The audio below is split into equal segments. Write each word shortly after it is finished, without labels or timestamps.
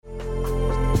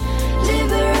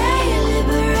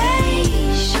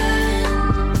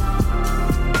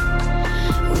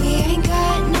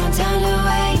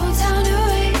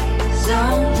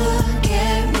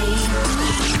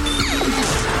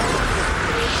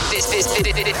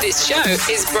This show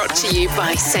is brought to you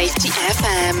by Safety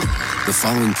FM. The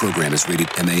following program is rated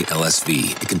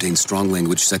MALSV. It contains strong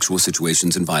language, sexual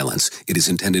situations, and violence. It is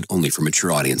intended only for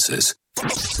mature audiences.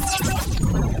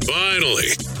 Finally,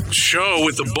 show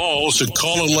with the balls to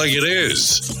call it like it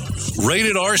is.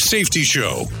 Rated R Safety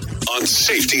Show on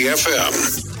Safety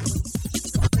FM.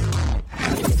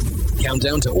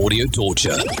 Countdown to audio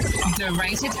torture. The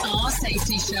Rated R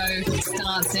Safety Show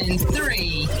starts in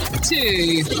 3,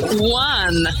 2,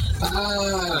 1.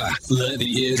 Let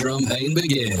the eardrum pain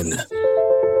begin.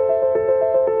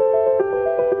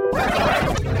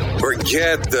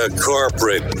 Forget the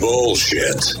corporate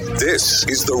bullshit. This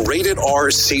is the Rated R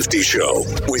Safety Show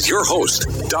with your host,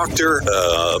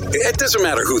 it doesn't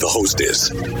matter who the host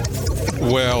is.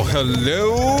 Well,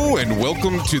 hello and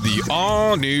welcome to the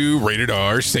all-new Rated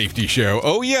R Safety Show.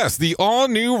 Oh yes, the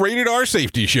all-new Rated R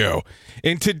Safety Show.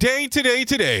 And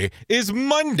today is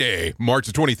Monday, March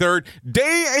the 23rd,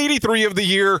 day 83 of the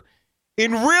year.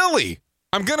 And really,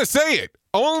 I'm going to say it,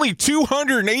 only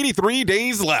 283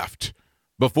 days left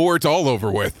before it's all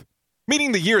over with.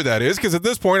 Meaning the year, that is, because at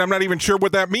this point, I'm not even sure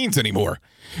what that means anymore.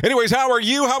 Anyways, how are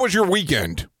you? How was your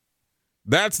weekend?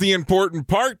 That's the important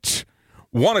part.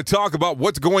 Want to talk about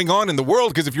what's going on in the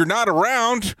world, because if you're not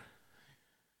around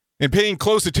and paying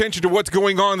close attention to what's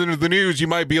going on in the news, you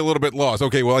might be a little bit lost.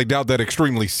 Okay, well, I doubt that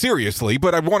extremely seriously,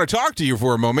 but I want to talk to you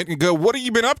for a moment and go, what have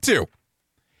you been up to?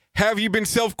 Have you been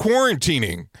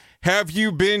self-quarantining? Have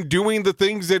you been doing the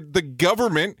things that the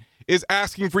government is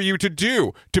asking for you to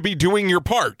do, to be doing your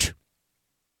part?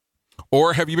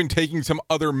 Or have you been taking some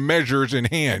other measures in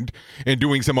hand and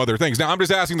doing some other things? Now, I'm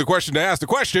just asking the question to ask the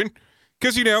question,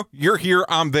 because, you know, you're here,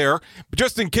 I'm there. But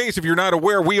just in case, if you're not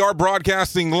aware, we are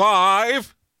broadcasting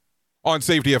live on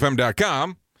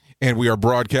safetyfm.com, and we are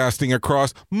broadcasting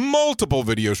across multiple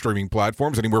video streaming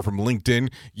platforms, anywhere from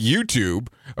LinkedIn, YouTube,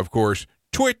 of course,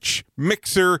 Twitch,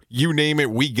 Mixer, you name it,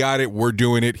 we got it, we're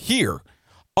doing it here.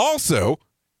 Also,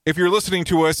 if you're listening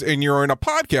to us and you're in a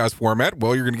podcast format,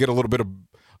 well, you're going to get a little bit of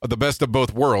the best of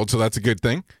both worlds, so that's a good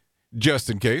thing, just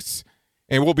in case.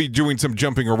 And we'll be doing some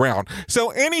jumping around. So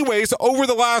anyways, over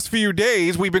the last few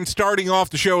days, we've been starting off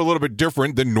the show a little bit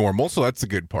different than normal, so that's the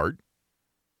good part.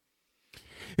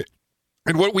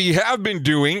 And what we have been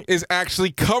doing is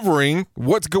actually covering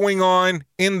what's going on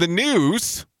in the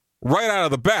news right out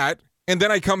of the bat, and then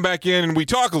I come back in and we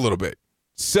talk a little bit.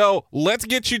 So let's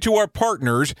get you to our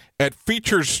partners at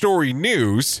Feature Story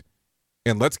News,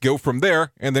 and let's go from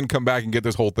there and then come back and get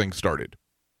this whole thing started.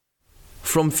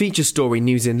 From Feature Story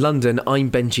News in London, I'm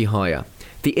Benji Hire.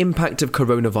 The impact of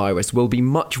coronavirus will be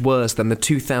much worse than the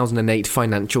 2008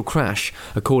 financial crash,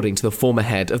 according to the former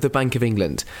head of the Bank of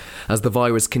England. As the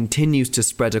virus continues to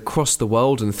spread across the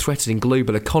world and threaten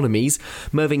global economies,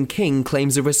 Mervyn King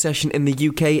claims a recession in the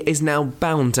UK is now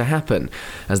bound to happen,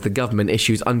 as the government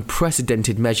issues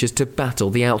unprecedented measures to battle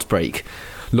the outbreak.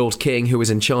 Lord King, who is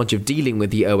in charge of dealing with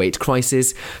the 2008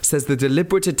 crisis, says the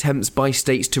deliberate attempts by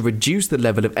states to reduce the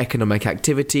level of economic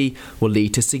activity will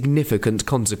lead to significant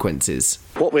consequences.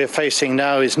 What we're facing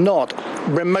now is not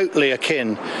remotely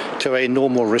akin to a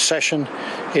normal recession.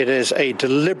 It is a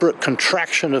deliberate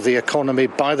contraction of the economy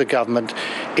by the government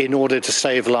in order to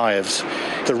save lives.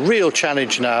 The real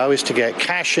challenge now is to get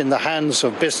cash in the hands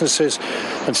of businesses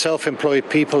and self-employed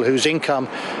people whose income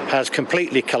has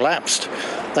completely collapsed.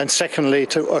 And secondly,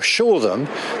 to assure them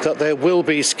that there will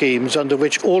be schemes under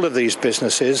which all of these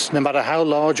businesses, no matter how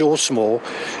large or small,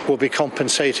 will be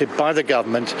compensated by the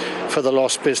government for the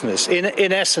lost business.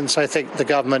 In essence, I think the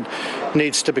government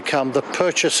needs to become the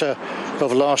purchaser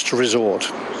of last resort.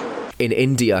 In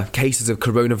India, cases of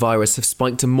coronavirus have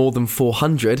spiked to more than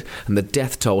 400 and the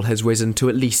death toll has risen to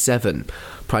at least 7.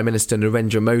 Prime Minister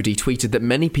Narendra Modi tweeted that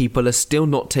many people are still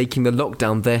not taking the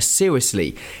lockdown there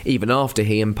seriously, even after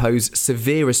he imposed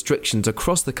severe restrictions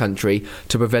across the country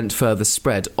to prevent further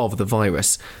spread of the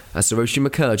virus. As Saroshi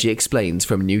Mukherjee explains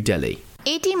from New Delhi.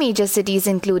 80 major cities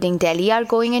including Delhi are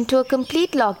going into a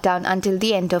complete lockdown until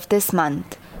the end of this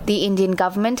month. The Indian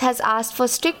government has asked for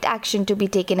strict action to be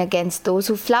taken against those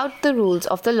who flout the rules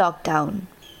of the lockdown.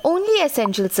 Only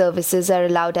essential services are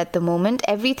allowed at the moment,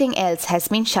 everything else has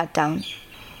been shut down.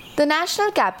 The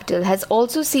national capital has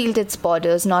also sealed its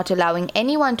borders, not allowing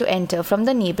anyone to enter from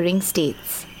the neighbouring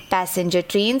states. Passenger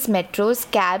trains, metros,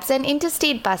 cabs and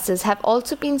interstate buses have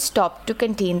also been stopped to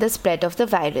contain the spread of the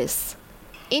virus.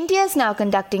 India is now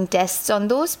conducting tests on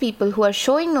those people who are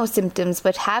showing no symptoms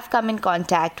but have come in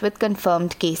contact with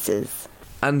confirmed cases.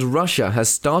 And Russia has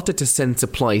started to send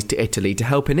supplies to Italy to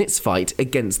help in its fight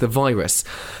against the virus.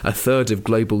 A third of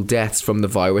global deaths from the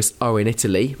virus are in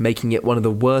Italy, making it one of the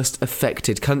worst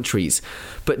affected countries.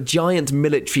 But giant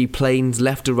military planes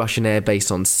left a Russian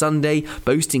airbase on Sunday,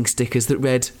 boasting stickers that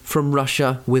read, "From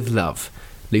Russia with love."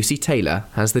 Lucy Taylor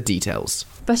has the details.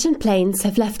 Russian planes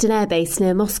have left an airbase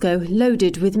near Moscow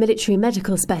loaded with military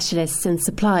medical specialists and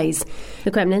supplies.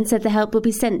 The Kremlin said the help will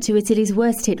be sent to Italy's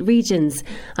worst-hit regions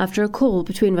after a call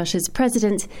between Russia's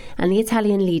president and the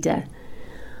Italian leader.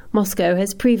 Moscow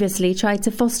has previously tried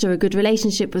to foster a good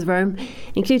relationship with Rome,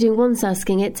 including once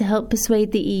asking it to help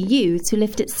persuade the EU to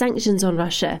lift its sanctions on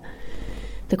Russia.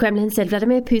 The Kremlin said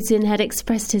Vladimir Putin had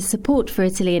expressed his support for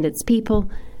Italy and its people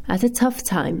at a tough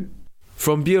time.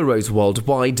 From bureaus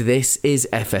worldwide, this is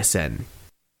FSN.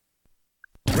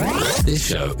 This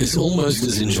show is almost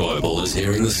as enjoyable as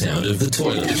hearing the sound of the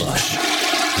toilet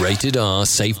flush. Rated R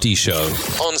Safety Show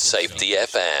on Safety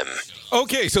FM.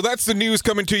 Okay, so that's the news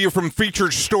coming to you from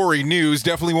Featured Story News.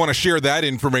 Definitely want to share that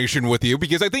information with you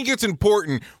because I think it's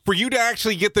important for you to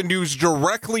actually get the news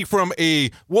directly from a,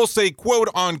 we'll say,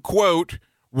 quote-unquote,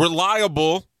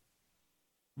 reliable,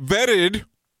 vetted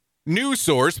news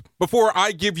source before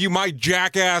I give you my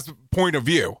jackass point of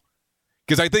view,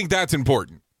 because I think that's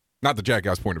important. Not the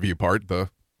jackass point of view part,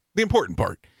 the important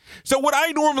part. So what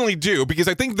I normally do, because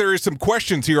I think there is some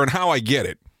questions here on how I get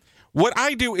it, what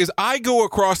I do is I go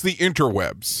across the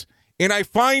interwebs and I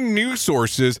find news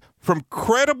sources from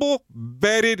credible,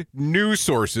 vetted news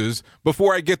sources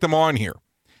before I get them on here.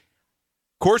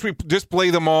 Of course, we display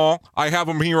them all. I have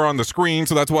them here on the screen,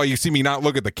 so that's why you see me not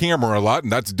look at the camera a lot,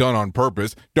 and that's done on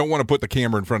purpose. Don't want to put the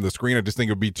camera in front of the screen. I just think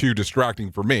it would be too distracting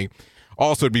for me.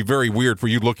 Also, it'd be very weird for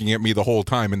you looking at me the whole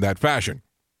time in that fashion.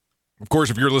 Of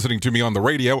course, if you're listening to me on the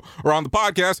radio or on the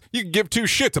podcast, you can give two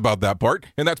shits about that part,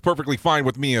 and that's perfectly fine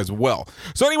with me as well.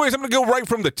 So anyways, I'm going to go right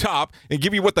from the top and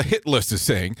give you what the hit list is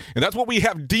saying, and that's what we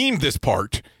have deemed this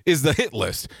part, is the hit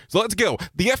list. So let's go.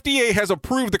 The FDA has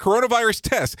approved the coronavirus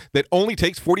test that only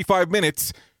takes 45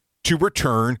 minutes to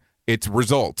return its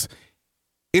results.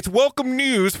 It's welcome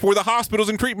news for the hospitals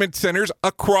and treatment centers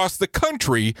across the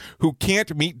country who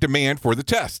can't meet demand for the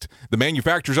test. The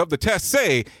manufacturers of the test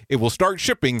say it will start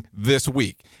shipping this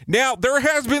week. Now, there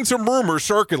has been some rumors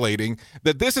circulating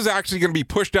that this is actually going to be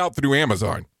pushed out through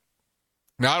Amazon.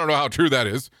 Now, I don't know how true that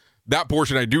is. That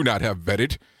portion I do not have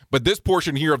vetted, but this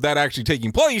portion here of that actually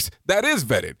taking place, that is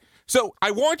vetted. So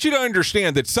I want you to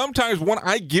understand that sometimes when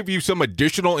I give you some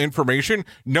additional information,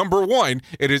 number one,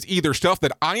 it is either stuff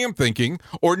that I am thinking,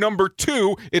 or number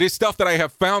two, it is stuff that I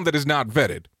have found that is not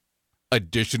vetted.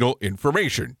 Additional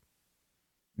information.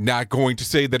 Not going to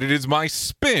say that it is my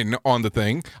spin on the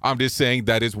thing. I'm just saying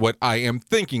that is what I am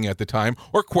thinking at the time,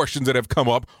 or questions that have come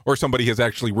up, or somebody has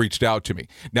actually reached out to me.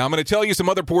 Now I'm going to tell you some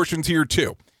other portions here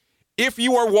too. If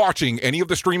you are watching any of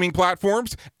the streaming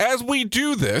platforms, as we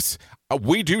do this,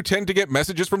 we do tend to get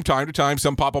messages from time to time.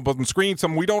 Some pop up on the screen,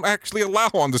 some we don't actually allow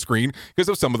on the screen because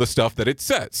of some of the stuff that it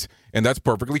says. And that's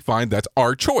perfectly fine. That's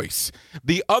our choice.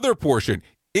 The other portion,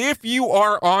 if you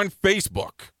are on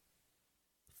Facebook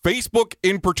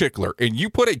in particular, and you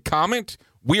put a comment,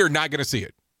 we are not going to see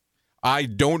it. I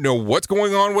don't know what's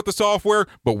going on with the software,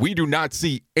 but we do not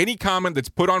see any comment that's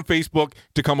put on Facebook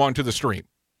to come onto the stream.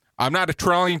 I'm not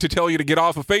trying to tell you to get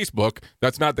off of Facebook.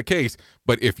 That's not the case.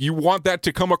 But if you want that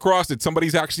to come across, that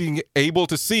somebody's actually able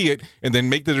to see it and then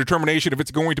make the determination if it's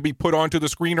going to be put onto the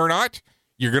screen or not,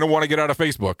 you're going to want to get out of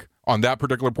Facebook on that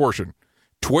particular portion.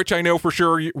 Twitch, I know for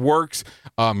sure works.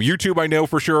 YouTube, I know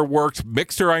for sure works.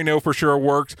 Mixer, I know for sure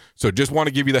works. So just want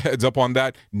to give you the heads up on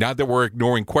that. Not that we're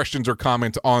ignoring questions or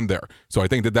comments on there. So I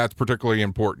think that that's particularly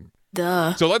important.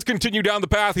 Duh. So let's continue down the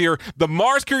path here. The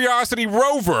Mars Curiosity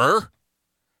rover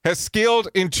has scaled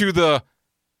into the,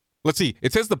 let's see,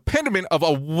 it says the pediment of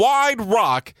a wide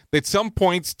rock that some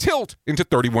points tilt into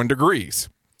 31 degrees.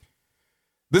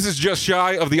 This is just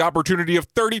shy of the opportunity of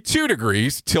 32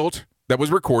 degrees tilt that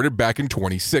was recorded back in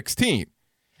 2016.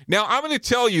 Now, I'm going to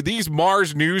tell you, these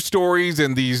Mars news stories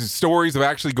and these stories of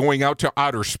actually going out to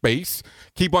outer space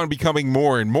keep on becoming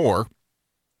more and more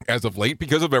as of late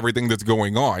because of everything that's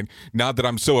going on. Not that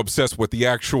I'm so obsessed with the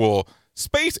actual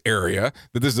space area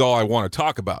that this is all I want to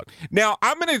talk about. Now,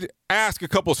 I'm going to ask a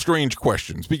couple strange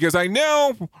questions because I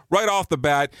know right off the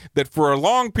bat that for a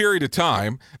long period of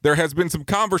time, there has been some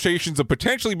conversations of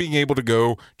potentially being able to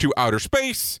go to outer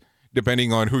space,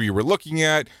 depending on who you were looking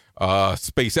at.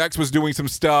 SpaceX was doing some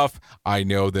stuff. I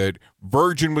know that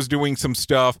Virgin was doing some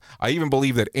stuff. I even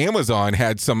believe that Amazon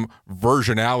had some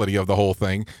versionality of the whole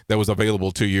thing that was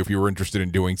available to you if you were interested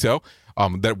in doing so.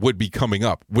 That would be coming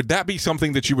up. Would that be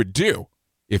something that you would do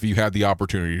if you had the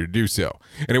opportunity to do so.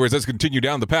 Anyways, let's continue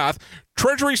down the path.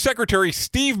 Treasury Secretary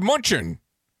Steve Mnuchin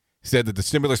said that the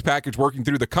stimulus package working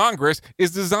through the Congress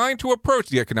is designed to approach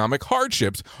the economic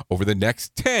hardships over the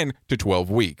next 10 to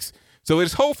 12 weeks. So it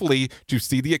is hopefully to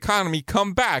see the economy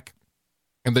come back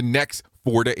in the next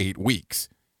 4 to 8 weeks.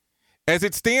 As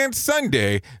it stands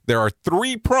Sunday, there are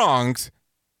 3 prongs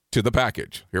to the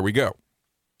package. Here we go.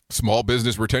 Small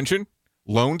business retention,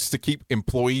 loans to keep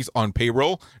employees on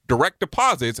payroll, direct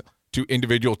deposits to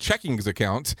individual checking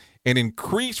accounts, and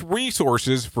increase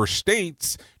resources for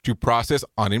states to process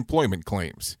unemployment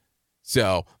claims.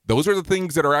 So those are the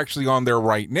things that are actually on there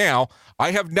right now.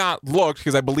 I have not looked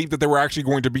because I believe that they were actually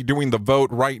going to be doing the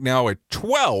vote right now at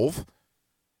 12.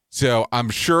 So I'm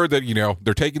sure that,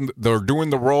 they're doing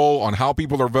the roll on how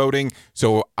people are voting.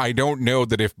 So I don't know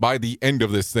that if by the end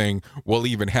of this thing, we'll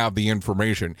even have the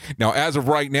information. Now, as of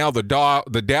right now, the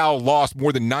Dow lost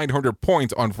more than 900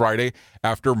 points on Friday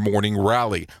after morning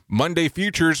rally. Monday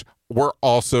futures were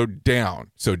also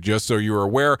down. So just so you're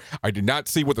aware, I did not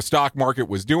see what the stock market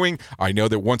was doing. I know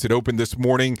that once it opened this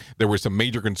morning, there were some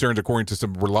major concerns, according to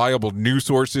some reliable news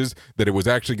sources, that it was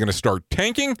actually going to start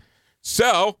tanking.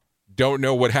 So don't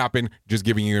know what happened, just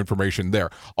giving you information there.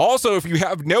 Also, if you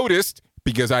have noticed,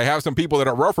 because I have some people that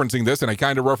are referencing this, and I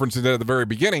kind of referenced it at the very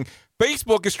beginning,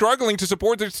 Facebook is struggling to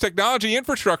support its technology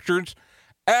infrastructures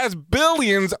as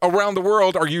billions around the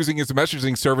world are using its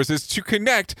messaging services to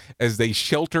connect as they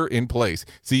shelter in place.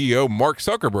 CEO Mark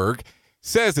Zuckerberg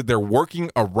says that they're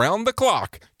working around the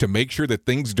clock to make sure that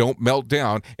things don't melt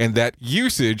down and that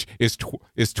usage is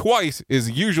twice its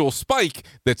usual spike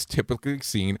that's typically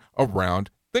seen around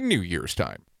the New Year's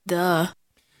time. Duh.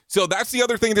 So that's the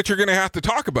other thing that you're going to have to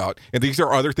talk about. And these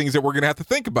are other things that we're going to have to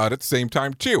think about at the same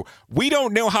time, too. We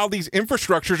don't know how these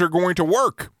infrastructures are going to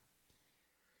work.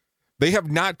 They have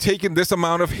not taken this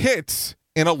amount of hits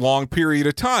in a long period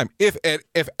of time, if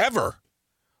ever.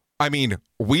 I mean,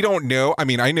 we don't know. I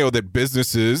mean, I know that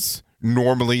businesses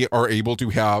normally are able to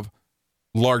have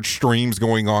large streams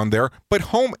going on there, but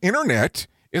home internet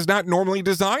is not normally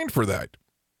designed for that.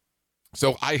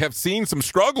 So I have seen some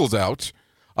struggles out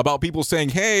about people saying,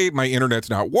 hey, my internet's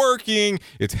not working.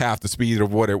 It's half the speed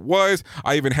of what it was.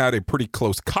 I even had a pretty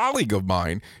close colleague of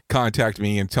mine contact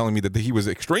me and telling me that he was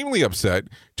extremely upset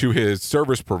to his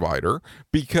service provider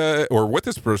with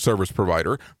his service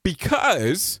provider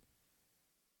because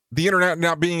the internet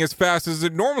not being as fast as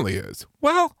it normally is.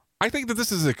 Well, I think that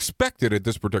this is expected at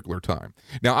this particular time.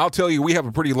 Now, I'll tell you, we have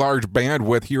a pretty large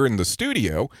bandwidth here in the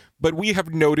studio, but we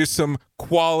have noticed some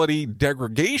quality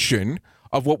degradation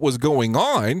of what was going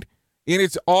on, and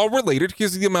it's all related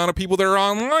because of the amount of people that are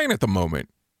online at the moment,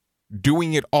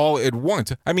 doing it all at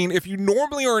once. I mean, if you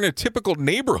normally are in a typical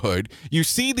neighborhood, you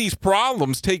see these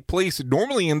problems take place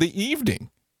normally in the evening.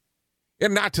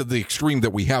 And not to the extreme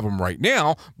that we have them right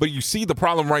now, but you see the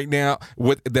problem right now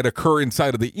that occur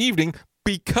inside of the evening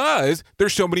because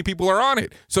there's so many people are on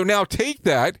it. So now take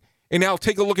that and now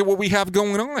take a look at what we have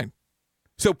going on.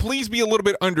 So please be a little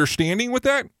bit understanding with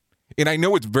that. And I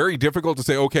know it's very difficult to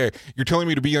say, okay, you're telling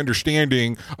me to be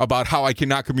understanding about how I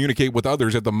cannot communicate with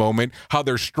others at the moment, how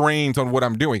there's strains on what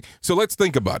I'm doing. So let's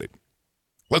think about it.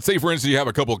 Let's say, for instance, you have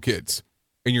a couple of kids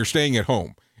and you're staying at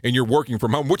home and you're working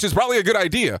from home, which is probably a good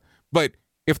idea. But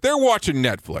if they're watching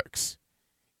Netflix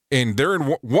and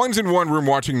one's in one room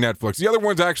watching Netflix, the other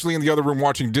one's actually in the other room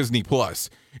watching Disney Plus,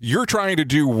 you're trying to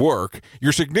do work,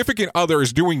 your significant other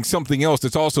is doing something else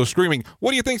that's also streaming,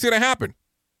 what do you think's going to happen?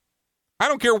 I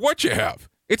don't care what you have.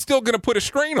 It's still going to put a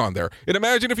strain on there. And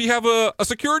imagine if you have a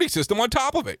security system on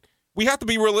top of it. We have to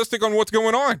be realistic on what's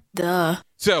going on. Duh.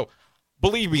 So,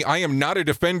 believe me, I am not a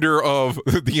defender of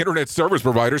the internet service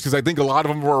providers because I think a lot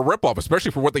of them are a ripoff,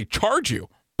 especially for what they charge you.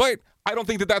 But I don't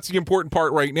think that that's the important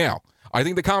part right now. I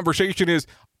think the conversation is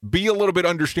be a little bit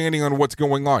understanding on what's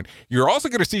going on. You're also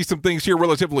going to see some things here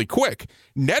relatively quick.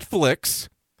 Netflix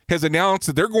has announced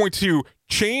that they're going to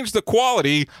change the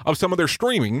quality of some of their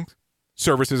streaming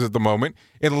services at the moment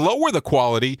and lower the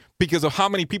quality because of how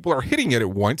many people are hitting it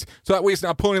at once. So that way it's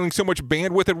not pulling so much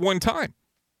bandwidth at one time.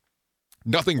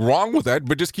 Nothing wrong with that,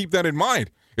 but just keep that in mind.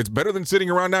 It's better than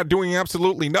sitting around not doing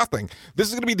absolutely nothing. This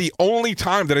is going to be the only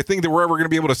time that I think that we're ever going to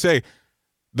be able to say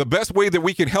the best way that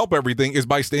we can help everything is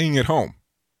by staying at home.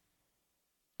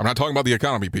 I'm not talking about the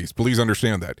economy piece. Please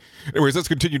understand that. Anyways, let's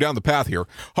continue down the path here.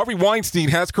 Harvey Weinstein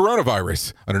has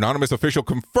coronavirus. An anonymous official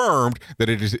confirmed that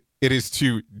it is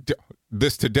to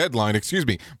Deadline,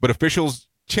 but officials'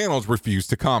 channels refuse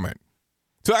to comment.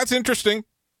 So that's interesting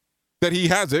that he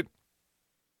has it.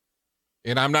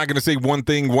 And I'm not going to say one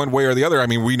thing one way or the other. I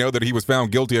mean, we know that he was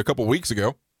found guilty a couple weeks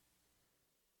ago.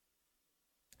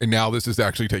 And now this is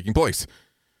actually taking place.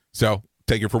 So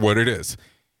take it for what it is.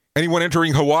 Anyone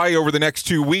entering Hawaii over the next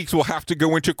 2 weeks will have to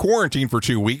go into quarantine for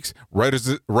 2 weeks.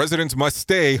 Residents must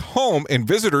stay home and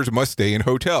visitors must stay in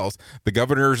hotels. The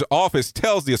governor's office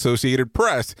tells the Associated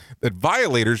Press that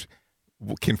violators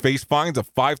can face fines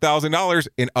of $5,000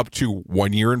 and up to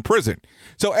 1 year in prison.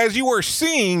 So as you are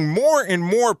seeing, more and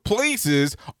more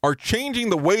places are changing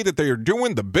the way that they are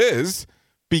doing the biz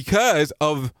because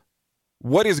of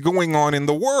what is going on in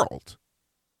the world.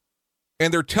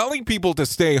 And they're telling people to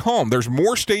stay home. There's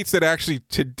more states that actually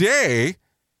today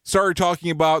started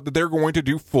talking about that they're going to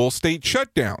do full state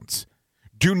shutdowns.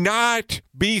 Do not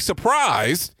be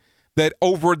surprised that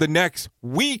over the next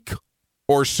week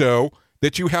or so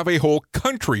that you have a whole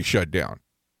country shut down.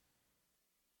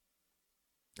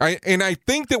 I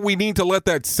think that we need to let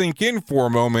that sink in for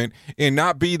a moment and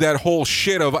not be that whole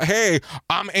shit of, hey,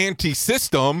 I'm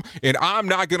anti-system and I'm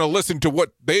not going to listen to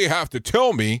what they have to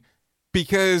tell me,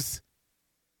 because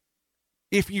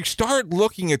if you start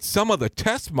looking at some of the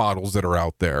test models that are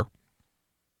out there,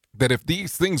 that if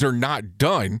these things are not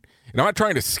done, and I'm not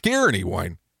trying to scare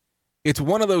anyone, it's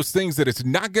one of those things that it's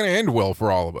not going to end well for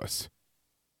all of us.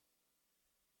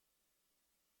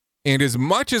 And as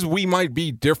much as we might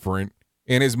be different,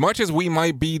 and as much as we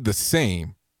might be the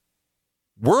same,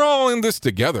 we're all in this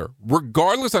together,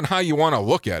 regardless on how you want to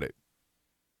look at it.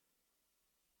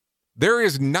 There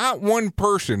is not one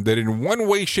person that in one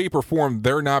way, shape, or form,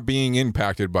 they're not being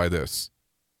impacted by this.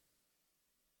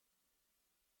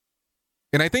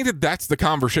 And I think that that's the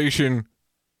conversation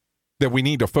that we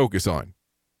need to focus on.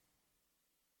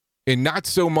 And not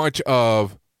so much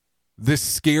of this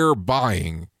scare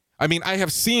buying. I mean, I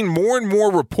have seen more and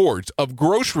more reports of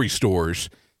grocery stores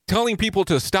telling people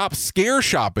to stop scare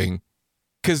shopping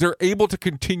because they're able to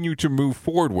continue to move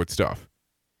forward with stuff.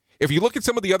 If you look at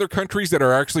some of the other countries that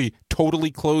are actually totally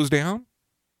closed down,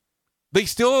 they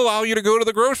still allow you to go to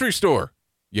the grocery store.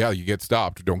 Yeah, you get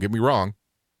stopped, don't get me wrong,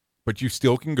 but you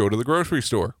still can go to the grocery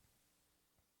store.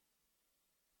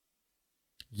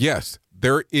 Yes,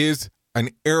 there is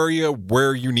an area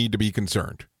where you need to be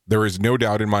concerned. There is no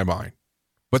doubt in my mind.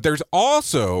 But there's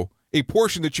also a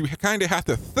portion that you kind of have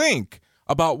to think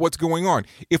about what's going on.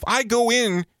 If I go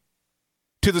in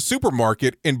to the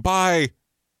supermarket and buy,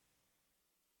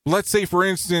 let's say, for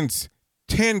instance,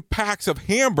 10 packs of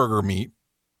hamburger meat,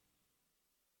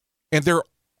 and there are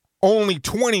only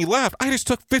 20 left, I just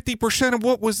took 50% of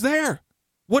what was there.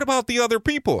 What about the other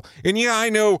people? And yeah, I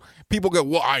know people go,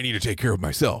 well, I need to take care of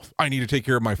myself. I need to take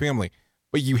care of my family.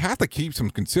 But you have to keep some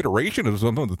consideration of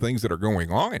some of the things that are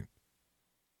going on.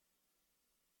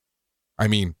 I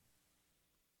mean,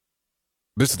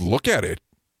 just look at it.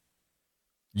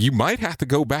 You might have to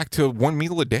go back to one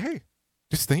meal a day.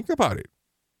 Just think about it.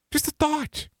 Just a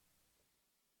thought.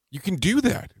 You can do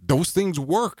that. Those things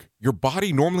work. Your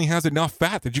body normally has enough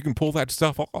fat that you can pull that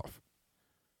stuff off.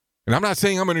 And I'm not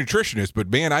saying I'm a nutritionist, but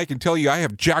man, I can tell you I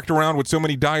have jacked around with so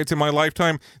many diets in my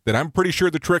lifetime that I'm pretty sure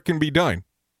the trick can be done.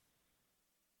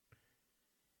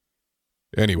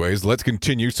 Anyways, let's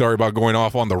continue. Sorry about going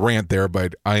off on the rant there,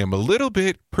 but I am a little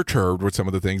bit perturbed with some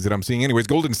of the things that I'm seeing. Anyways,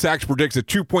 Goldman Sachs predicts that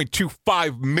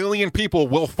 2.25 million people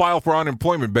will file for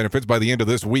unemployment benefits by the end of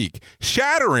this week,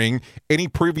 shattering any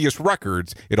previous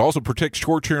records. It also predicts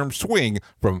short-term swing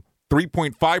from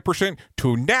 3.5%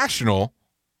 to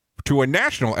a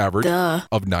national average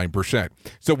of 9%.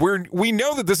 So we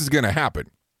know that this is going to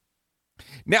happen.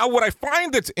 Now, what I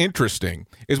find that's interesting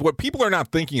is what people are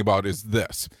not thinking about is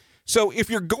this. So if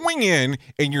you're going in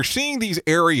and you're seeing these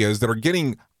areas that are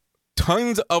getting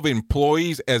tons of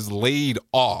employees as laid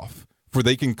off for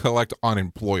they can collect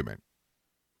unemployment.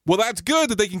 Well, that's good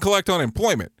that they can collect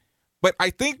unemployment. But I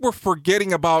think we're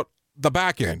forgetting about the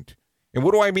back end. And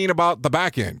what do I mean about the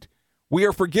back end? We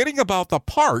are forgetting about the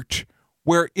part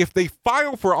where if they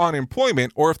file for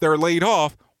unemployment or if they're laid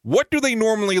off, what do they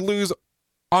normally lose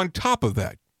on top of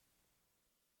that?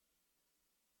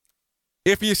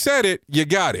 If you said it, you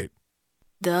got it.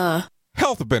 Duh.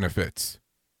 Health benefits.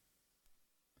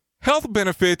 Health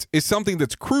benefits is something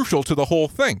that's crucial to the whole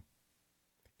thing.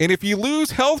 And if you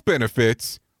lose health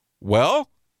benefits, well,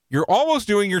 you're almost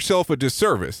doing yourself a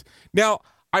disservice. Now,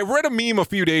 I read a meme a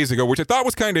few days ago, which I thought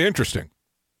was kind of interesting.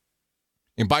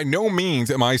 And by no means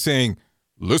am I saying,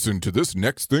 listen to this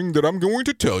next thing that I'm going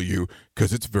to tell you,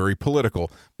 because it's very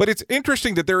political. But it's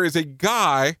interesting that there is a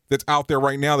guy that's out there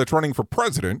right now that's running for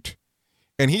president,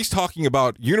 and he's talking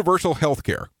about universal health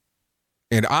care.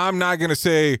 And I'm not going to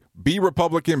say be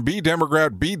Republican, be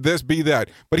Democrat, be this, be that.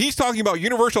 But he's talking about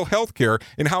universal health care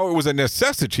and how it was a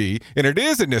necessity, and it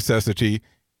is a necessity.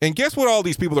 And guess what all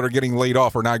these people that are getting laid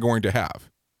off are not going to have?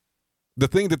 The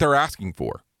thing that they're asking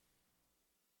for.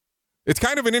 It's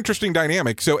kind of an interesting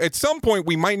dynamic. So at some point,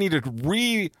 we might need to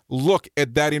re-look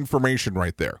at that information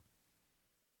right there.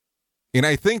 And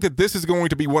I think that this is going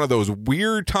to be one of those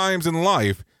weird times in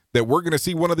life that we're going to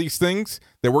see one of these things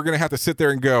that we're going to have to sit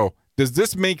there and go, does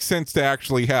this make sense to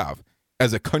actually have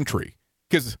as a country?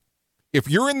 Because if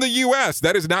you're in the U.S.,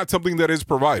 that is not something that is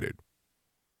provided.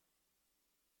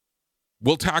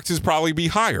 Will taxes probably be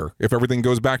higher if everything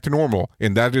goes back to normal?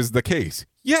 And that is the case.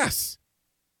 Yes.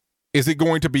 Is it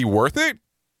going to be worth it?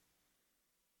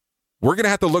 We're going to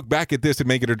have to look back at this and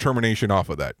make a determination off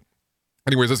of that.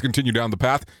 Anyways, let's continue down the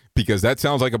path because that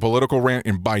sounds like a political rant,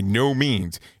 and by no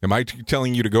means am I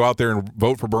telling you to go out there and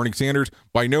vote for Bernie Sanders.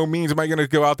 By no means am I going to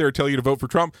go out there and tell you to vote for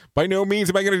Trump. By no means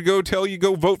am I going to go tell you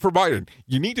go vote for Biden.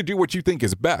 You need to do what you think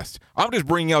is best. I'm just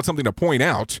bringing out something to point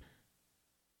out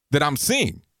that I'm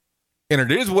seeing, and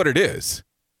it is what it is,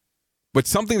 but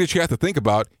something that you have to think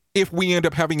about if we end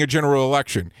up having a general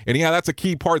election. And yeah, that's a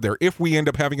key part there, if we end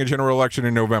up having a general election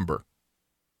in November.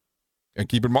 And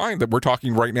keep in mind that we're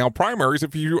talking right now primaries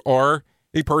if you are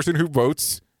a person who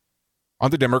votes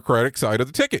on the Democratic side of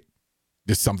the ticket.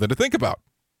 Just something to think about.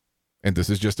 And this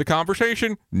is just a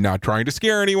conversation, not trying to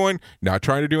scare anyone, not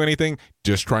trying to do anything,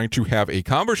 just trying to have a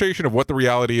conversation of what the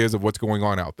reality is of what's going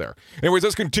on out there. Anyways,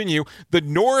 let's continue. The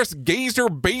Norris Geyser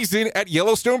Basin at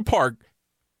Yellowstone Park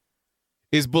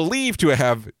is believed to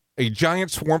have a giant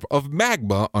swarm of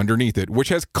magma underneath it, which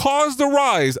has caused the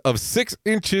rise of 6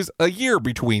 inches a year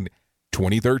between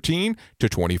 2013 to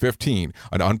 2015,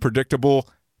 an unpredictable,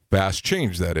 fast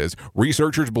change, that is.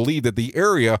 Researchers believe that the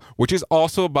area, which is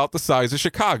also about the size of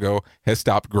Chicago, has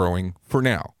stopped growing for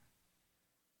now.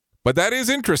 But that is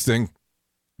interesting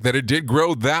that it did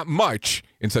grow that much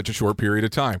in such a short period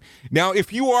of time. Now,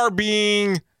 if you are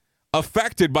being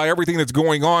affected by everything that's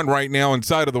going on right now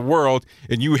inside of the world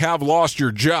and you have lost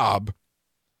your job,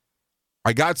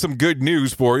 I got some good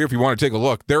news for you if you want to take a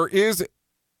look. There is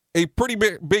a pretty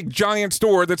big giant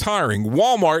store that's hiring.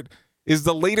 Walmart is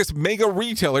the latest mega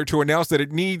retailer to announce that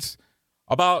it needs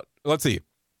it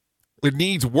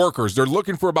needs workers. They're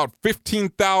looking for about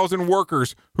 15,000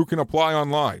 workers who can apply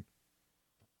online.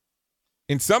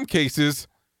 In some cases,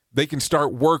 they can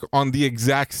start work on the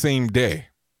exact same day.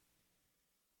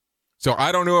 So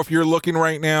I don't know if you're looking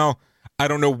right now. I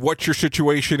don't know what your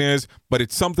situation is, but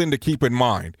it's something to keep in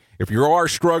mind. If you are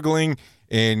struggling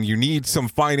and you need some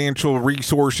financial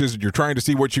resources and you're trying to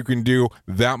see what you can do,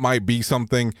 that might be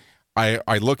something.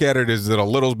 I look at it as that a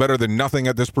little's better than nothing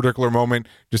at this particular moment,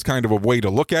 just kind of a way to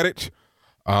look at it.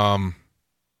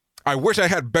 I wish I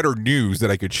had better news that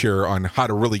I could share on how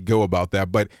to really go about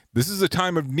that, but this is a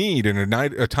time of need and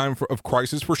a time of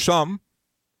crisis for some,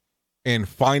 and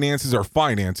finances are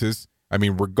finances. I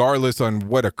mean, regardless on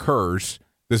what occurs,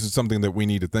 this is something that we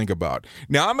need to think about.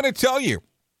 Now, I'm going to tell you,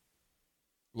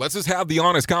 let's just have the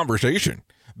honest conversation.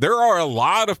 There are a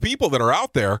lot of people that are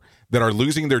out there that are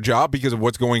losing their job because of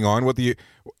what's going on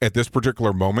at this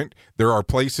particular moment. There are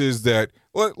places that,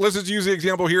 let's just use the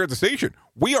example here at the station.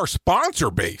 We are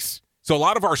sponsor based. So a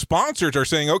lot of our sponsors are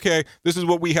saying, okay, this is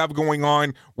what we have going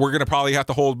on. We're going to probably have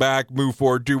to hold back, move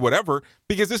forward, do whatever,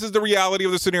 because this is the reality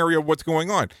of the scenario of what's going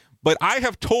on. But I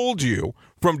have told you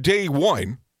from day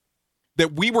one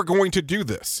that we were going to do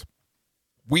this.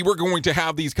 We were going to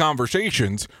have these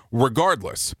conversations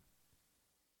regardless.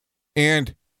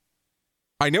 And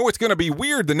I know it's going to be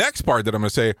weird, the next part that I'm going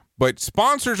to say, but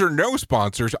sponsors or no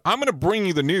sponsors, I'm going to bring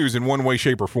you the news in one way,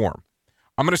 shape, or form.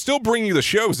 I'm going to still bring you the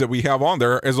shows that we have on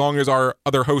there as long as our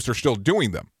other hosts are still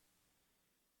doing them.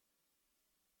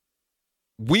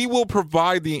 We will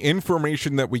provide the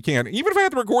information that we can, even if I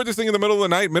have to record this thing in the middle of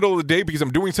the night, middle of the day, because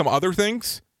I'm doing some other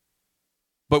things.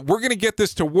 But we're going to get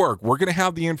this to work. We're going to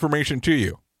have the information to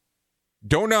you.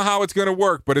 Don't know how it's going to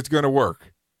work, but it's going to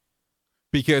work.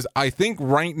 Because I think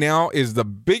right now is the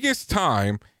biggest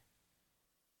time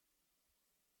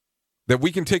that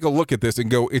we can take a look at this and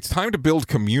go, it's time to build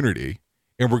community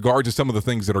in regard to some of the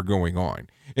things that are going on.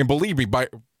 And believe me,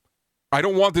 I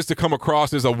don't want this to come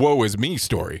across as a woe is me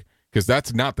story, because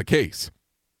that's not the case.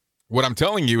 What I'm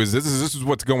telling you is this is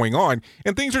what's going on,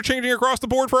 and things are changing across the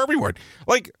board for everyone.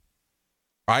 Like,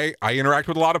 I interact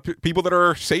with a lot of people that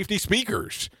are safety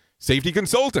speakers, safety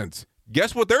consultants.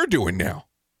 Guess what they're doing now?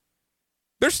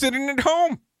 They're sitting at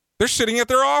home. They're sitting at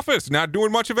their office, not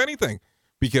doing much of anything.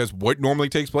 Because what normally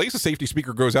takes place, a safety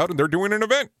speaker goes out and they're doing an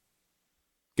event.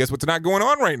 Guess what's not going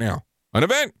on right now? An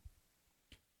event.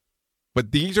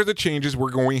 But these are the changes we're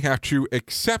going to have to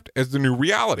accept as the new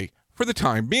reality for the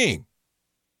time being.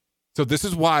 So this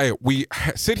is why we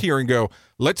sit here and go,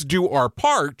 let's do our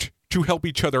part to help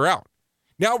each other out.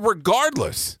 Now,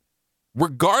 regardless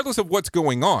of what's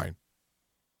going on,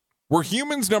 we're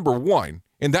humans, number one.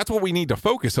 And that's what we need to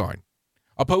focus on,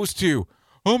 opposed to,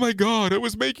 oh my God, I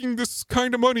was making this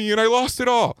kind of money and I lost it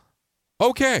all.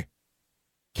 Okay.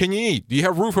 Can you eat? Do you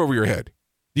have a roof over your head?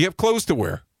 Do you have clothes to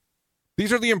wear?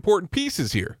 These are the important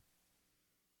pieces here.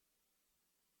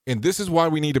 And this is why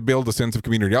we need to build a sense of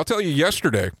community. I'll tell you,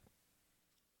 yesterday,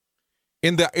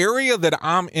 in the area that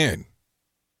I'm in,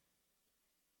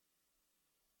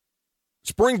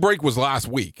 spring break was last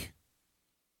week.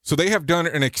 So they have done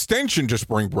an extension to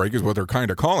spring break, is what they're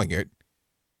kind of calling it.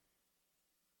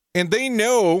 And they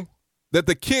know that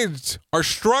the kids are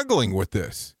struggling with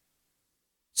this.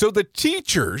 So the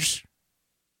teachers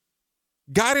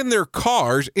got in their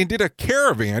cars and did a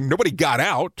caravan. Nobody got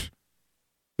out.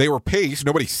 They were paced.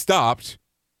 Nobody stopped.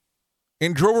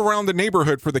 And drove around the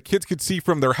neighborhood for the kids could see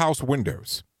from their house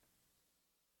windows.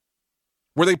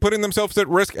 Were they putting themselves at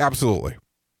risk? Absolutely.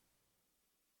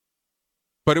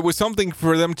 But it was something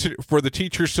for them for the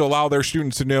teachers to allow their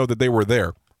students to know that they were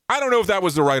there. I don't know if that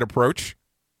was the right approach.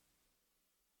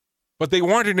 But they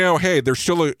wanted to know, hey, there's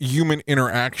still a human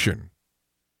interaction.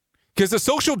 Because the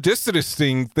social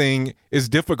distancing thing is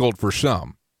difficult for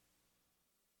some.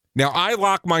 Now, I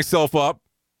lock myself up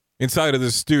inside of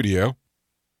this studio,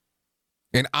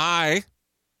 and I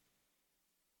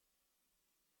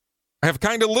have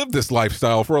kind of lived this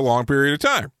lifestyle for a long period of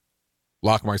time.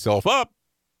 Lock myself up.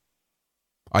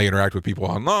 I interact with people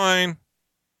online,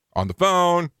 on the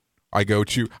phone. I go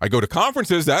to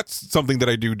conferences. That's something that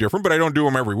I do different, but I don't do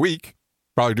them every week.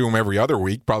 Probably do them every other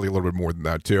week, probably a little bit more than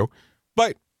that too.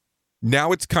 But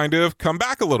now it's kind of come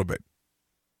back a little bit.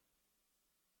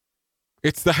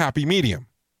 It's the happy medium.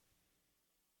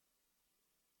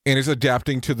 And it's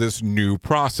adapting to this new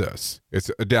process.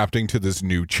 It's adapting to this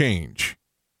new change.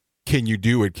 Can you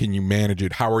do it? Can you manage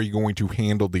it? How are you going to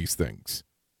handle these things?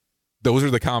 Those are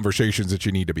the conversations that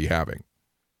you need to be having.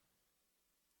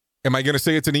 Am I going to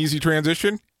say it's an easy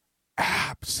transition?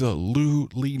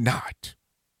 Absolutely not.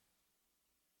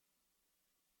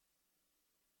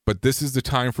 But this is the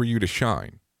time for you to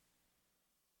shine.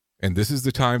 And this is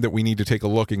the time that we need to take a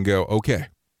look and go, okay,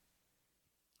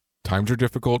 times are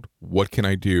difficult. What can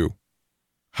I do?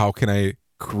 How can I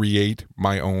create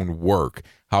my own work?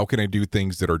 How can I do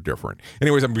things that are different?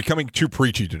 Anyways, I'm becoming too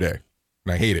preachy today,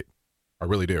 and I hate it. I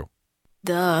really do.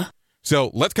 Duh.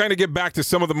 So let's kind of get back to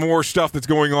some of the more stuff that's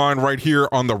going on right here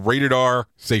on the Rated R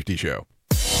Safety Show.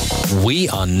 We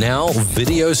are now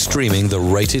video streaming the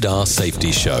Rated R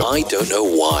Safety Show. I don't know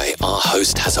why our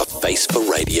host has a face for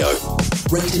radio.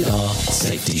 Rated R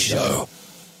Safety Show.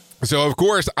 So, of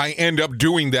course, I end up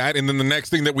doing that, and then the next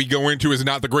thing that we go into is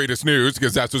not the greatest news,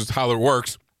 because that's just how it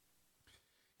works.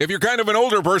 If you're kind of an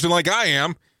older person like I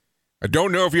am, I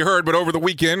don't know if you heard, but over the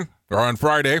weekend, or on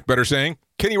Friday, better saying,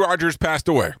 Kenny Rogers passed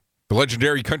away. The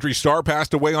legendary country star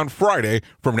passed away on Friday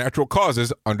from natural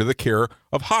causes under the care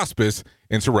of hospice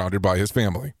and surrounded by his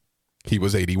family. He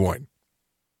was 81.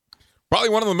 Probably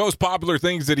one of the most popular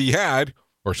things that he had,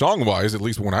 or song-wise, at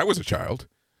least when I was a child,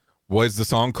 was the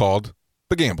song called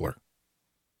The Gambler.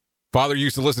 Father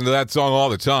used to listen to that song all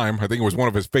the time. I think it was one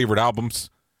of his favorite albums.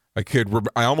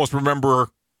 I almost remember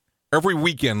every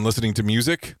weekend listening to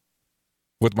music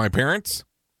with my parents.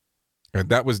 And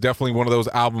that was definitely one of those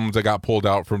albums that got pulled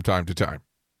out from time to time.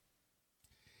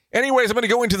 Anyways, I'm going to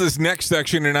go into this next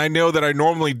section, and I know that I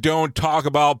normally don't talk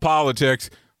about politics,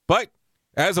 but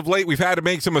as of late, we've had to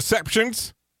make some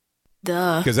exceptions.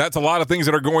 Duh. Because that's a lot of things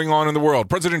that are going on in the world.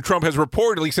 President Trump has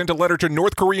reportedly sent a letter to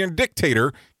North Korean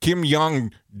dictator Kim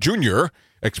Jong Jr.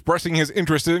 expressing his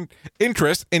interest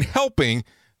in helping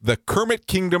the Kermit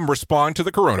Kingdom respond to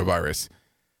the coronavirus.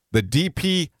 The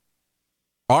DPRK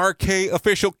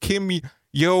official Kim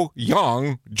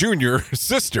Yo-young Jr.'s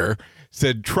sister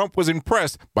said Trump was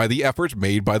impressed by the efforts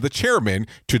made by the chairman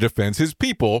to defend his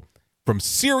people from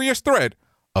serious threat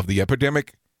of the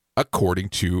epidemic, according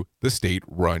to the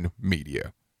state-run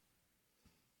media.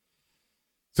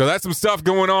 So that's some stuff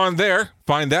going on there.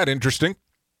 Find that interesting.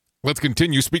 Let's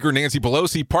continue. Speaker Nancy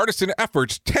Pelosi partisan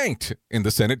efforts tanked in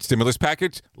the Senate stimulus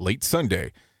package late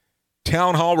Sunday.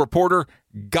 Town Hall reporter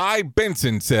Guy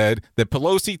Benson said that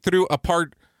Pelosi threw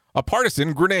a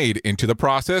partisan grenade into the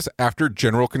process after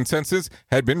general consensus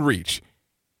had been reached.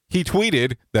 He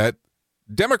tweeted that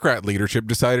Democrat leadership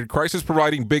decided crisis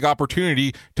providing big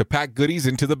opportunity to pack goodies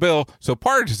into the bill, so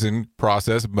partisan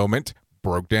process moment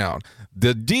broke down.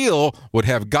 The deal would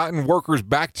have gotten workers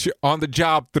back on the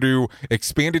job through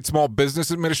expanded Small Business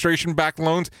Administration backed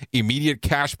loans, immediate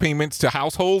cash payments to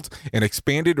households, and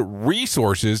expanded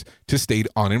resources to state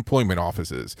unemployment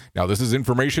offices. Now, this is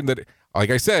information that,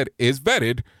 like I said, is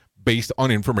vetted based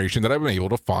on information that I've been able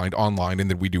to find online, and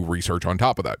then we do research on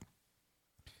top of that.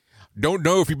 don't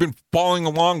know if you've been following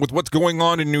along with what's going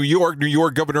on in New York. New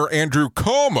York Governor Andrew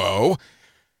Cuomo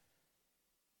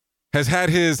has had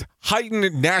his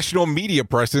heightened national media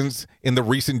presence in the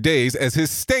recent days as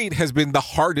his state has been the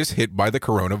hardest hit by the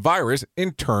coronavirus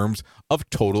in terms of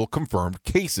total confirmed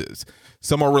cases.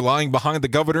 Some are relying behind the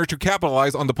governor to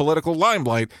capitalize on the political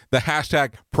limelight. The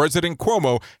hashtag President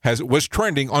Cuomo was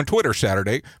trending on Twitter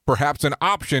Saturday, perhaps an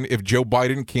option if Joe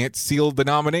Biden can't seal the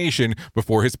nomination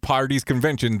before his party's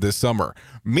convention this summer.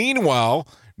 Meanwhile,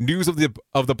 news of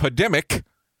the pandemic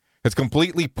has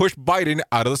completely pushed Biden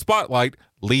out of the spotlight,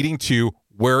 leading to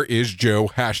 "Where is Joe?"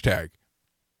 hashtag.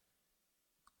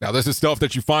 Now, this is stuff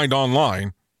that you find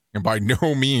online, and by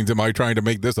no means am I trying to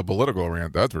make this a political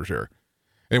rant, that's for sure.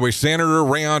 Anyway, Senator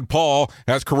Rand Paul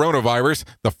has coronavirus,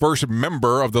 the first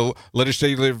member of the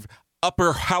legislative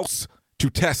upper house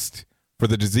to test for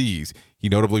the disease. He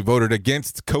notably voted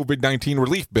against COVID-19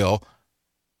 relief bill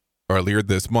earlier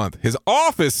this month. His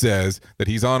office says that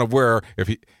he's unaware if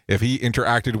he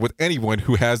interacted with anyone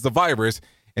who has the virus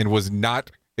and was not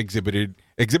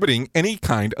exhibiting any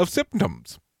kind of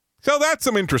symptoms. So that's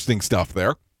some interesting stuff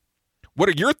there. What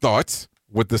are your thoughts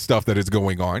with the stuff that is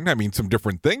going on? I mean, some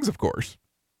different things, of course.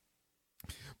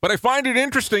 But I find it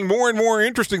interesting, more and more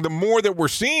interesting, the more that we're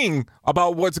seeing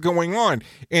about what's going on.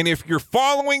 And if you're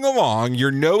following along,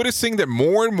 you're noticing that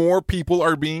more and more people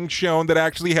are being shown that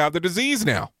actually have the disease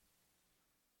now.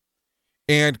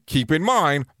 And keep in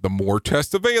mind, the more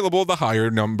tests available, the higher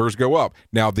numbers go up.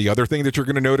 Now, the other thing that you're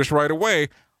going to notice right away,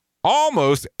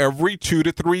 almost every 2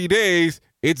 to 3 days,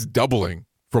 it's doubling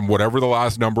from whatever the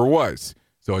last number was.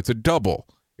 So it's a double.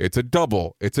 It's a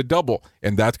double. It's a double.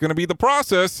 And that's going to be the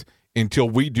process until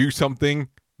we do something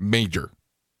major.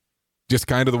 Just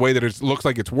kind of the way that it looks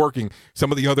like it's working.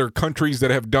 Some of the other countries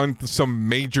that have done some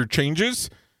major changes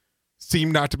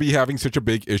seem not to be having such a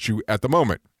big issue at the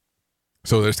moment.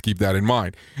 So let's keep that in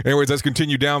mind. Anyways, let's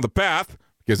continue down the path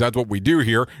because that's what we do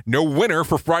here. No winner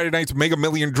for Friday night's Mega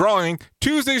Million drawing.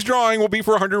 Tuesday's drawing will be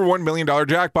for $101 million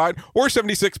jackpot or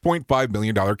 $76.5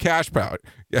 million cash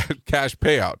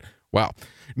payout. Wow.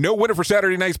 No winner for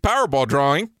Saturday night's Powerball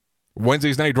drawing.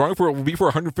 Wednesday's night drawing will be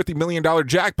for $150 million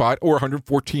jackpot or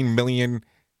 $114 million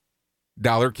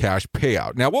cash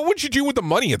payout. Now, what would you do with the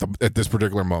money at this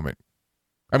particular moment?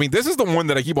 I mean, this is the one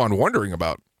that I keep on wondering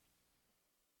about.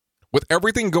 With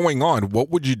everything going on, what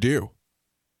would you do?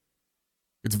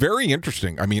 It's very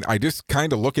interesting. I mean, I just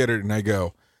kind of look at it and I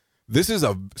go, this is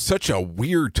such a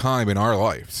weird time in our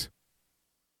lives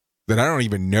that I don't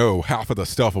even know half of the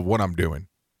stuff of what I'm doing.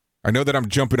 I know that I'm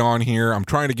jumping on here. I'm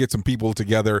trying to get some people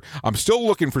together. I'm still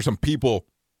looking for some people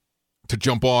to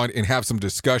jump on and have some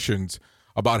discussions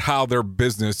about how their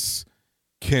business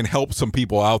can help some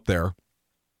people out there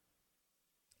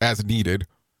as needed,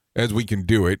 as we can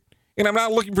do it. And I'm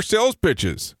not looking for sales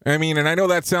pitches. I mean, and I know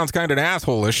that sounds kind of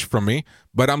asshole-ish from me,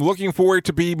 but I'm looking for it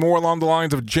to be more along the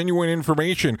lines of genuine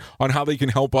information on how they can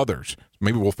help others.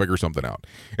 Maybe we'll figure something out.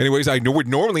 Anyways, I would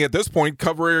normally at this point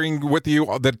covering with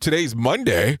you that today's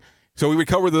Monday, so we would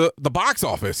cover the box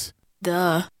office.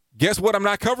 Duh. Guess what I'm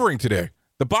not covering today?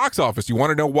 The box office. You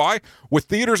want to know why? With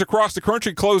theaters across the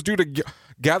country closed due to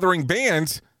gathering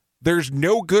bans, there's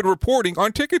no good reporting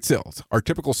on ticket sales. Our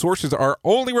typical sources are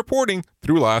only reporting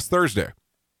through last Thursday.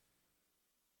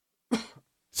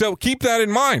 So keep that in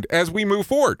mind as we move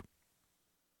forward.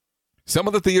 Some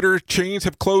of the theater chains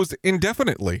have closed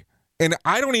indefinitely, and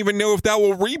I don't even know if that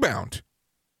will rebound.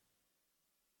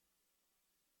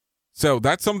 So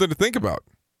that's something to think about.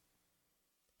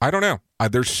 I don't know.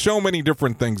 There's so many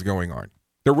different things going on.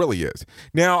 There really is.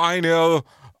 Now, I know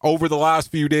over the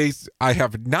last few days, I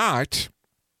have not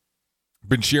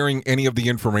been sharing any of the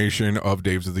information of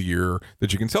Days of the Year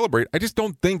that you can celebrate. I just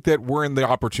don't think that we're in the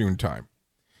opportune time.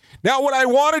 Now, what I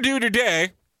want to do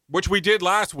today, which we did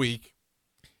last week,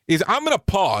 is I'm going to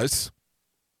pause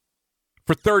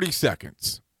for 30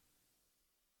 seconds.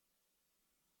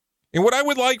 And what I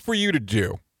would like for you to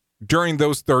do during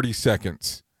those 30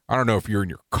 seconds, I don't know if you're in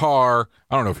your car,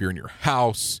 I don't know if you're in your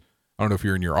house, I don't know if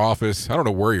you're in your office, I don't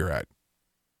know where you're at.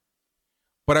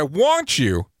 But I want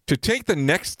you to take the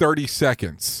next 30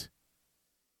 seconds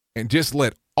and just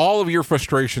let all of your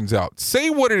frustrations out. Say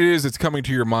what it is that's coming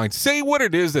to your mind. Say what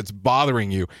it is that's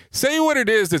bothering you. Say what it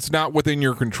is that's not within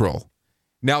your control.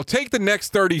 Now take the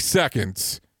next 30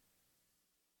 seconds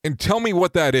and tell me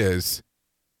what that is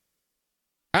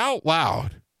out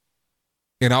loud.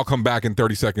 And I'll come back in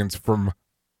 30 seconds from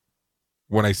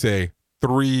when I say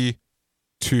 3,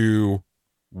 2,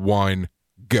 1,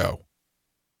 go.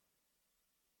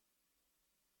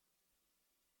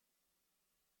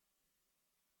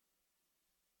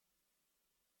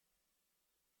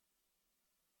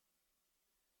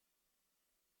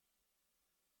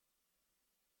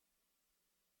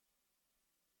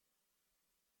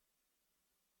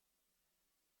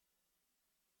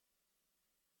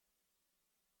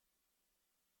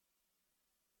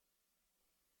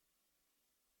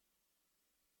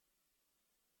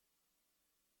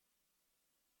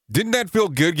 Didn't that feel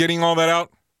good getting all that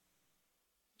out?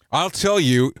 I'll tell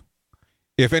you,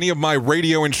 if any of my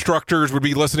radio instructors would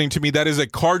be listening to me, that is a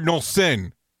cardinal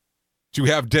sin to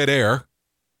have dead air.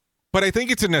 But I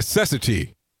think it's a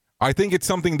necessity. I think it's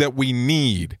something that we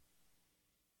need.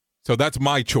 So that's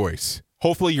my choice.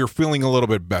 Hopefully you're feeling a little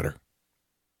bit better.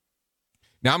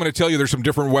 Now I'm going to tell you there's some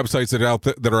different websites that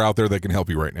are out there that can help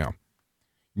you right now.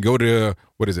 You can go to,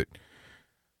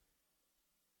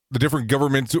 the different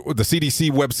governments. The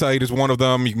CDC website is one of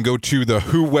them. You can go to the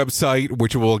WHO website,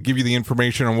 which will give you the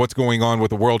information on what's going on with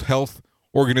the World Health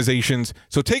Organizations.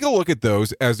 So take a look at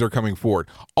those as they're coming forward.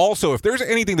 Also, if there's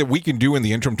anything that we can do in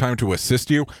the interim time to assist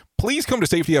you, please come to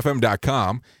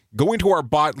safetyfm.com. Go into our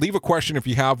bot, leave a question if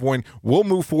you have one. We'll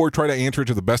move forward, try to answer it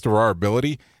to the best of our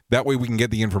ability. That way we can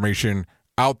get the information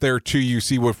out there to you,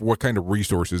 see what kind of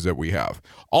resources that we have.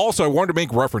 Also, I wanted to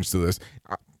make reference to this,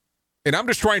 and I'm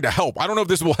just trying to help. I don't know if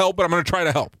this will help, but I'm going to try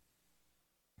to help.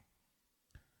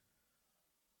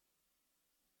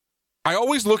 I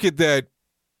always look at that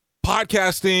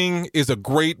podcasting is a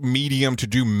great medium to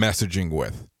do messaging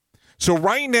with. So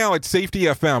right now at Safety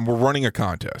FM, we're running a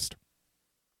contest.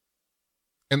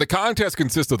 And the contest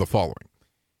consists of the following.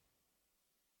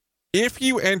 If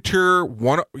you enter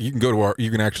you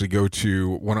can actually go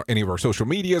to any of our social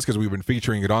medias because we've been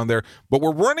featuring it on there. But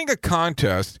we're running a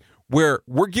contest where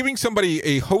we're giving somebody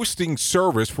a hosting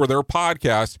service for their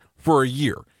podcast for a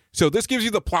year. So this gives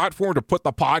you the platform to put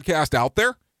the podcast out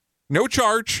there. No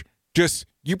charge. Just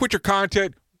you put your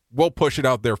content, we'll push it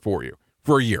out there for you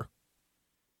for a year.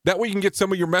 That way you can get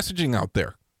some of your messaging out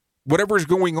there. Whatever is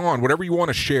going on, whatever you want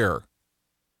to share.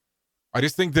 I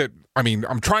just think that,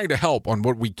 I'm trying to help on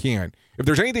what we can. If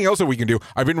there's anything else that we can do,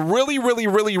 I've been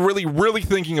really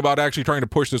thinking about actually trying to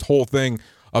push this whole thing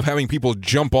of having people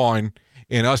jump on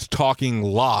and us talking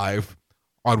live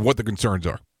on what the concerns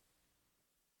are.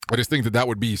 I just think that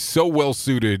would be so well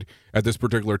suited at this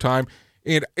particular time.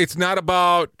 And it's not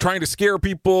about trying to scare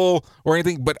people or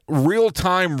anything, but real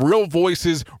time, real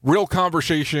voices, real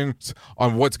conversations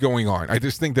on what's going on. I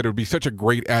just think that it would be such a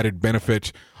great added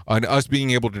benefit on us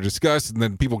being able to discuss, and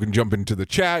then people can jump into the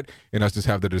chat and us just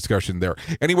have the discussion there.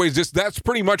 Anyways, that's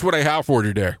pretty much what I have for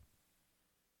today.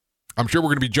 I'm sure we're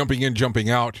going to be jumping in, jumping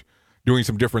out, doing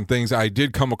some different things. I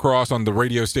did come across on the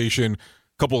radio station a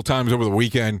couple of times over the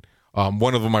weekend.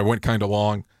 One of them I went kind of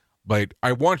long. But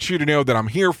I want you to know that I'm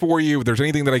here for you. If there's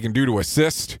anything that I can do to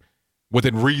assist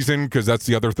within reason, because that's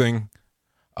the other thing,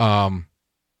 don't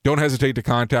hesitate to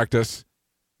contact us.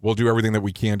 We'll do everything that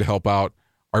we can to help out.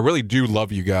 I really do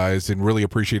love you guys and really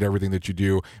appreciate everything that you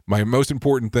do. My most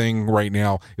important thing right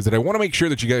now is that I want to make sure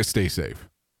that you guys stay safe.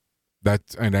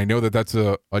 And I know that that's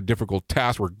a difficult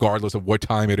task regardless of what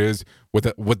time it is. With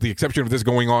the exception of this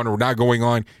going on or not going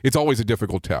on, it's always a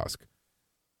difficult task.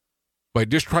 But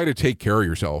just try to take care of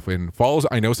yourself and follow.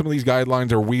 I know some of these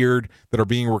guidelines are weird that are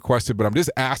being requested, but I'm just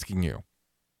asking you.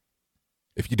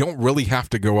 If you don't really have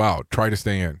to go out, try to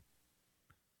stay in.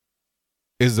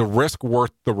 Is the risk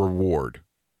worth the reward?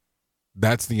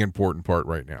 That's the important part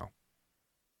right now.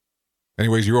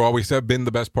 Anyways, you always have been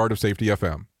the best part of Safety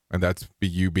FM, and that's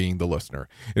you being the listener.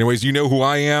 Anyways, you know who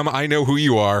I am. I know who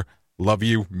you are. Love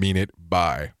you. Mean it.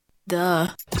 Bye.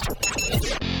 Duh.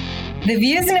 The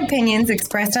views and opinions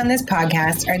expressed on this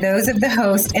podcast are those of the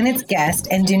host and its guest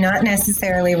and do not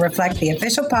necessarily reflect the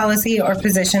official policy or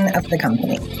position of the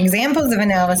company. Examples of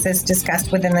analysis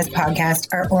discussed within this podcast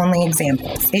are only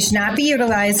examples. They should not be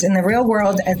utilized in the real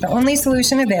world as the only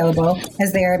solution available,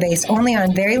 as they are based only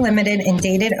on very limited and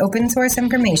dated open source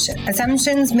information.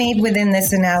 Assumptions made within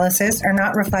this analysis are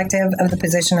not reflective of the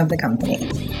position of the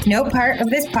company. No part of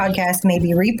this podcast may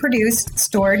be reproduced,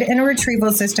 stored in a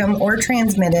retrieval system, or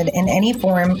transmitted in any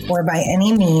form or by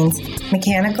any means,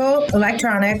 mechanical,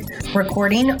 electronic,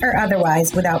 recording, or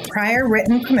otherwise, without prior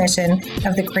written permission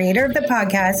of the creator of the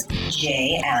podcast,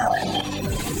 Jay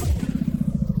Allen.